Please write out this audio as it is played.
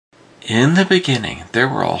In the beginning, there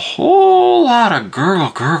were a whole lot of gurgle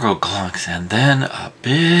gurgle glunks, and then a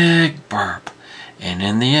big burp. And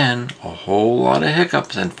in the end, a whole lot of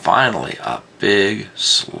hiccups, and finally a big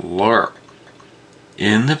slurp.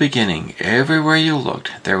 In the beginning, everywhere you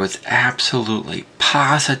looked, there was absolutely,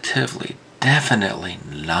 positively, definitely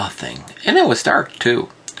nothing. And it was dark, too.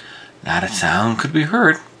 Not a sound could be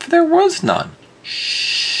heard, for there was none.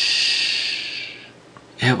 Shh.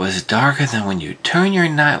 It was darker than when you turn your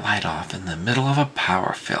nightlight off in the middle of a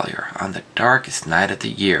power failure on the darkest night of the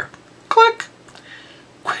year. Click!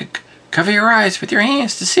 Quick, cover your eyes with your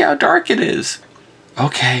hands to see how dark it is.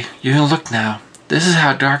 Okay, you can look now. This is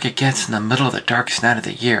how dark it gets in the middle of the darkest night of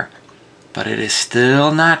the year. But it is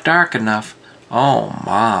still not dark enough. Oh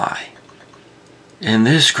my. In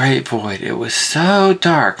this great void, it was so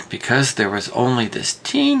dark because there was only this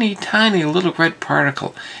teeny tiny little red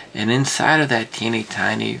particle, and inside of that teeny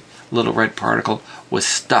tiny little red particle was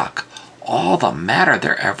stuck all the matter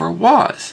there ever was.